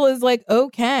challenging people is like,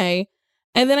 okay.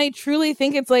 And then I truly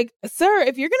think it's like, sir,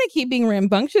 if you're going to keep being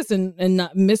rambunctious and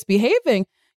not misbehaving,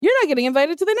 you're not getting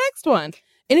invited to the next one.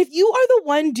 And if you are the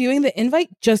one doing the invite,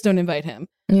 just don't invite him.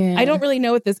 Yeah. I don't really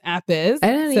know what this app is.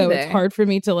 I don't so either. It's hard for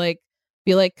me to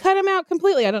be like, cut him out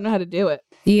completely. I don't know how to do it.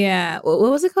 Yeah. What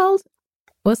was it called?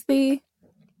 What's the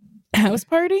house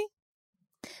party?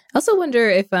 I also wonder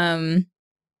if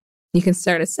you can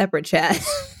start a separate chat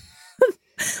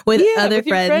with other with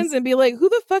your friends and be like, who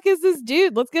the fuck is this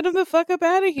dude? Let's get him the fuck up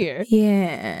out of here.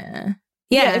 Yeah.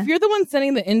 If you're the one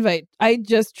sending the invite, I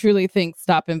just truly think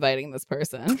stop inviting this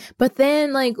person. But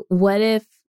then, what if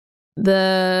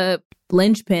the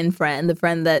linchpin friend, the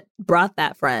friend that brought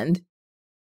that friend,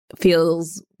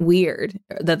 feels weird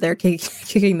that they're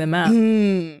kicking them out?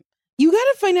 You got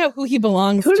to find out who he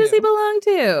belongs to. Who does he belong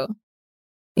to?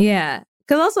 Yeah.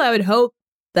 Because also I would hope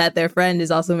that their friend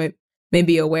is also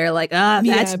maybe aware, like,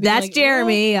 that's like,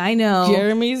 Jeremy. I know.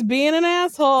 Jeremy's being an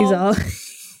asshole.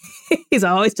 He's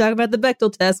always talking about the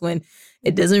Bechdel test when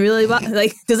it doesn't really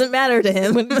doesn't matter to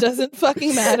him. When it doesn't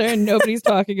fucking matter and nobody's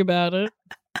talking about it.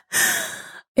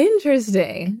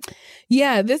 Interesting.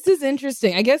 Yeah, this is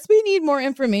interesting. I guess we need more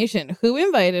information. Who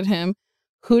invited him?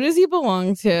 Who does he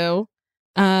belong to?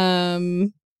 I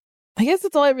guess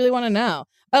that's all I really want to know.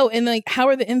 Oh, and like, how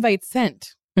are the invites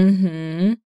sent?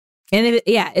 Mm-hmm. And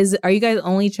are you guys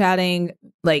only chatting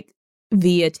like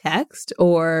via text,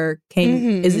 or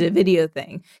is it a video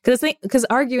thing? Because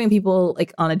arguing people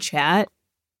like on a chat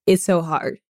is so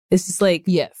hard. It's just like,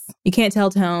 yes, you can't tell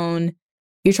tone.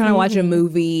 You're trying to watch a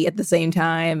movie at the same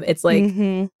time. It's like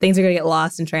things are gonna get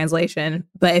lost in translation.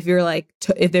 But if you're like,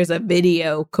 if there's a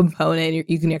video component,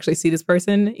 you can actually see this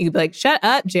person. You can be like, "Shut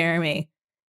up, Jeremy."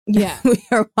 Yeah, we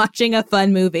are watching a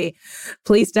fun movie.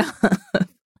 Please stop.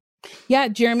 Yeah,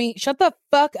 Jeremy, shut the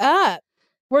fuck up.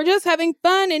 We're just having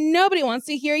fun and nobody wants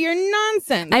to hear your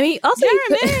nonsense. I mean, also,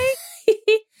 Jeremy,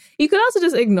 you could also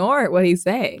just ignore what he's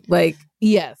saying. Like,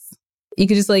 yes. You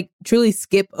could just like truly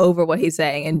skip over what he's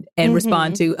saying and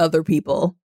respond to other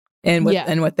people and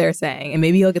what they're saying. And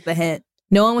maybe you'll get the hint.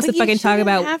 No one wants to fucking talk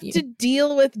about. You have to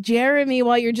deal with Jeremy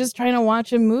while you're just trying to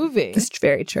watch a movie. That's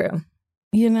very true.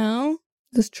 You know?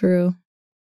 That's true.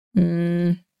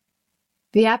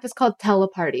 The app is called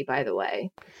Teleparty, by the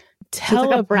way. It's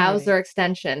like a browser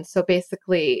extension. So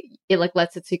basically, it like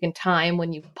lets it so you can time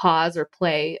when you pause or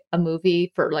play a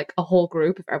movie for like a whole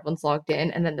group if everyone's logged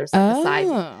in, and then there's like a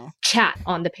side chat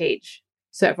on the page,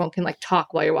 so everyone can like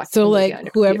talk while you're watching. So the movie like on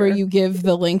your whoever computer. you give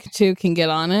the link to can get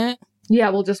on it. Yeah,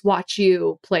 we'll just watch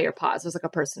you play or pause. There's like a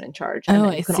person in charge, and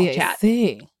then you can all chat. I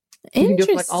see. You can do it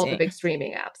for like all the big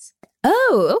streaming apps.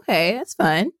 Oh, okay, that's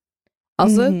fun.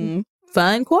 Also,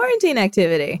 fun quarantine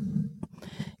activity.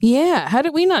 Yeah, how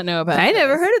did we not know about it? I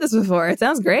never heard of this before. It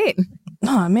sounds great.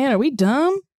 Oh man, are we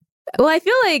dumb? Well, I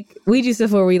feel like we do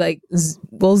stuff where we like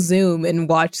we'll Zoom and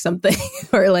watch something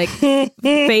or like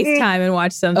FaceTime and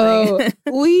watch something. Oh,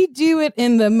 we do it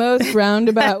in the most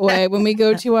roundabout way when we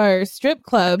go to our strip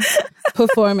club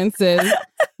performances.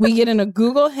 We get in a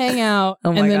Google Hangout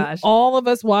and then all of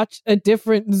us watch a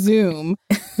different Zoom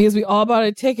because we all bought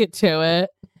a ticket to it.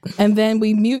 And then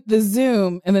we mute the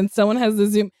Zoom and then someone has the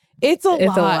Zoom. It's a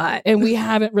lot. And we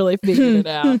haven't really figured it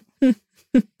out.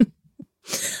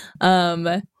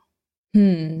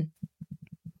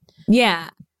 Yeah.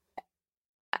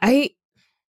 I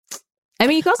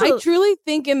mean, you can also... I truly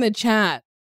think in the chat,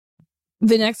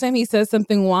 the next time he says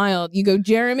something wild, you go,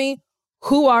 Jeremy,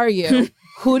 who are you?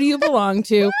 Who do you belong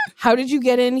to? How did you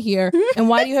get in here? And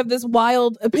why do you have this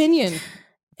wild opinion?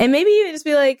 And maybe even just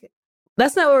be like,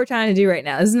 that's not what we're trying to do right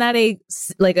now. This is not a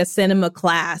cinema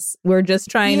class. We're just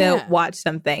trying to watch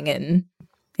something and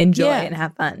enjoy and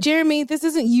have fun. Jeremy, this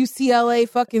isn't UCLA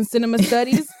fucking cinema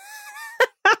studies.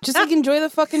 Just like enjoy the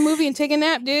fucking movie and take a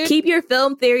nap, dude. Keep your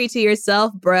film theory to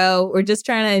yourself, bro. We're just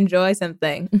trying to enjoy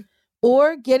something.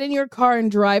 Or get in your car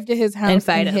and drive to his house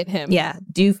and hit him. Yeah,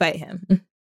 do fight him.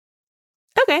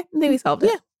 Okay, I think we solved it.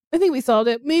 Yeah, I think we solved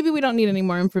it. Maybe we don't need any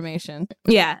more information.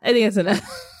 Yeah, I think that's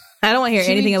enough. I don't want to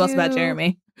hear anything else about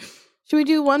Jeremy. Should we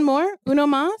do one more? Uno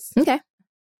mas? Okay.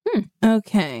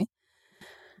 Okay.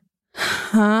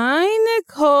 Hi,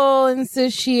 Nicole and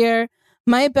Sasheer.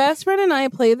 My best friend and I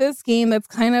play this game that's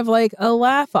kind of like a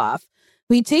laugh off.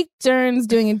 We take turns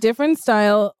doing a different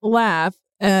style laugh,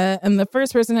 and the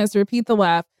first person has to repeat the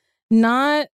laugh,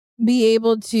 not be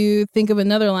able to think of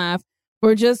another laugh,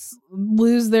 or just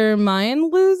lose their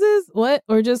mind loses? What?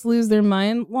 Or just lose their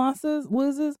mind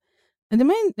loses?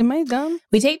 Am I dumb?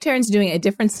 We take turns doing a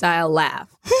different style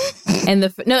laugh. And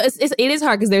it is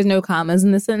hard because there's no commas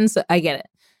in the sentence. So I get it.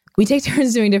 We take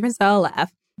turns doing a different style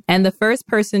laugh. And the first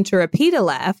person to repeat a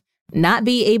laugh, not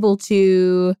be able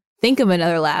to think of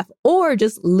another laugh, or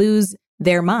just lose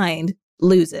their mind,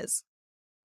 loses.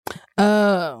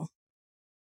 Oh.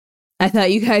 I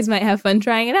thought you guys might have fun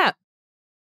trying it out.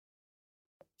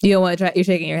 You don't want to try? You're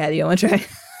shaking your head. You don't want to try?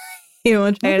 You don't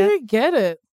want to try it out? I get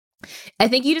it. I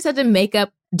think you just have to make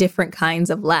up different kinds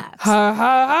of laughs. Ha ha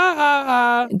ha ha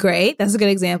ha. Great. That's a good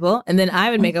example. And then I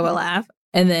would make up a laugh.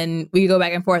 And then we go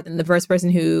back and forth. And the first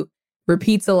person who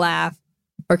repeats a laugh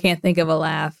or can't think of a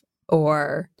laugh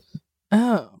or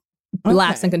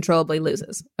laughs uncontrollably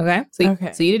loses. Okay? So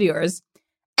you did yours.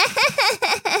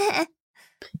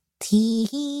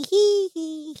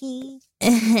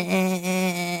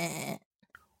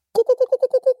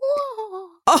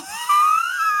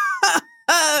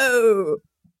 Oh.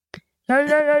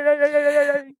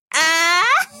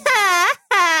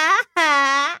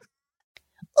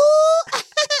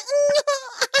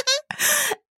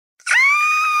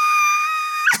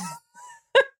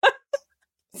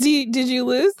 Did you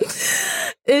lose?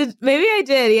 Maybe I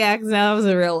did, yeah, because that was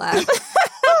a real laugh.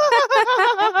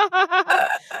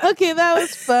 Okay, that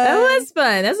was fun. That was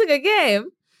fun. That's a good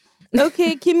game.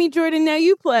 Okay, Kimmy Jordan, now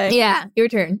you play. Yeah, your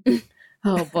turn.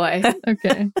 Oh boy.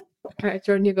 Okay. All right,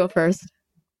 Jordan, you go first.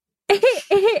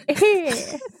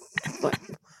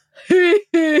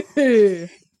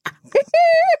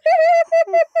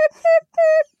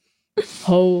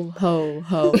 Ho, ho,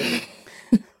 ho.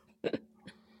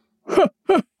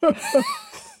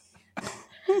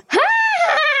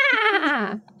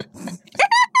 Ha!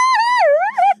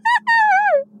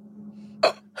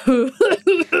 I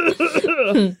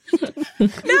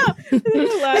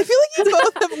feel like you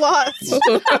both have lost.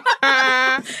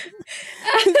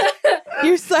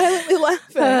 You're silently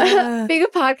laughing. Being a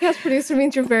podcast producer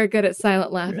means you're very good at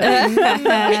silent laughing.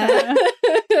 That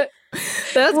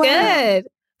was good.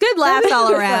 Good laughs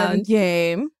all around.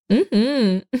 Game.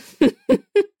 Mm-hmm.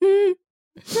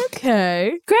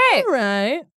 Okay. Great. All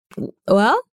right.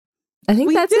 Well, I think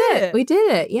We that's did it. it. We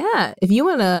did it. Yeah. If you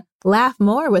want to laugh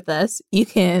more with us, you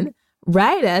can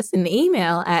write us an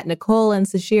email at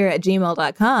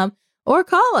NicoleandSasheer@gmail.com or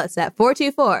call us at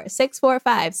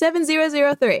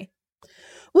 424-645-7003.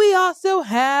 We also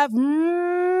have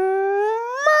merch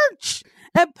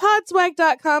at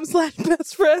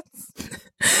podswag.com/bestfriends.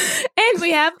 And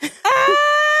we have a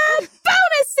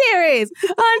bonus series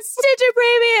on Stitcher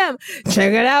Premium.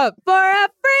 Check it out for a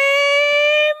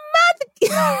free month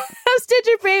of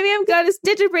Stitcher Premium. Go to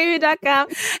StitcherPremium.com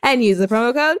and use the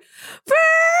promo code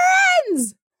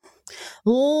FRIENDS.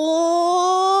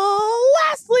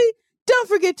 Lastly, don't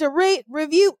forget to rate,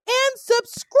 review, and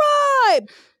subscribe.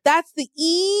 That's the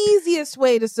easiest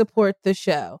way to support the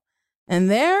show.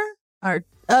 And there are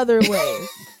other ways.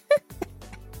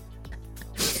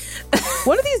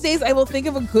 One of these days, I will think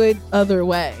of a good other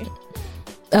way.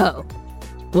 Oh,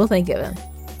 we'll think of him.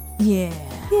 Yeah.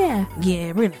 Yeah.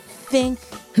 Yeah, we're going to think.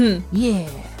 Yeah.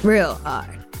 Real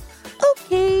hard.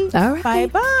 Okay. All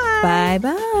right. Bye-bye.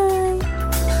 Bye-bye.